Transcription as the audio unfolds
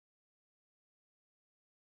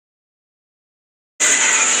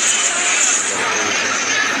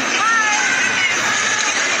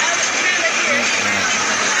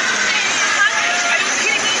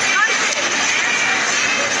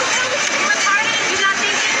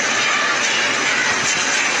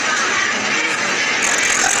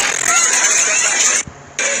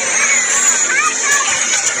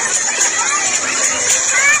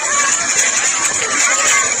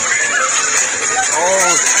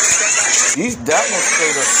That one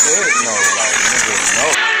straight up said no, like, nigga, no.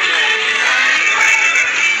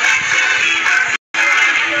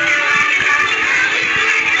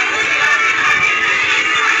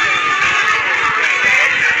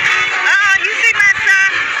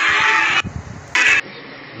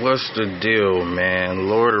 What's the deal, man?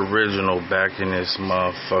 Lord Original back in this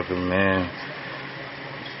motherfucker, man.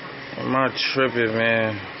 Am I tripping,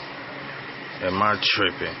 man? Am I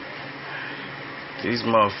tripping? These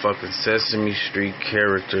motherfucking Sesame Street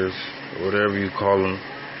characters, whatever you call them,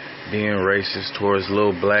 being racist towards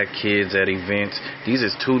little black kids at events. These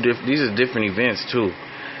are different events too.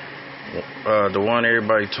 The one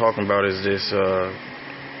everybody talking about is this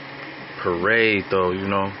parade, though. You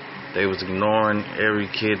know, they was ignoring every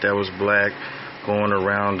kid that was black, going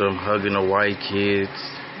around them, hugging the white kids.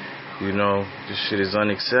 You know, this shit is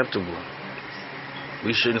unacceptable.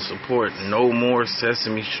 We shouldn't support no more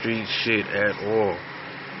Sesame Street shit at all.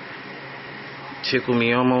 Tickle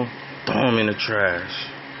Me Elmo, throw him in the trash.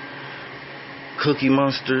 Cookie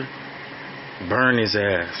Monster, burn his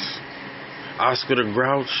ass. Oscar the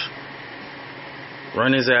Grouch,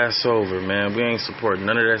 run his ass over, man. We ain't supporting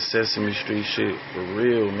none of that Sesame Street shit. For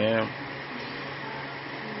real, man.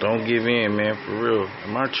 Don't give in, man. For real.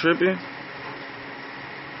 Am I tripping?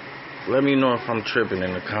 Let me know if I'm tripping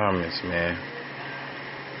in the comments, man.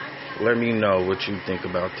 Let me know what you think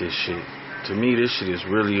about this shit. To me, this shit is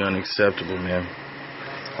really unacceptable, man.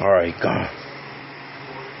 Alright, gone.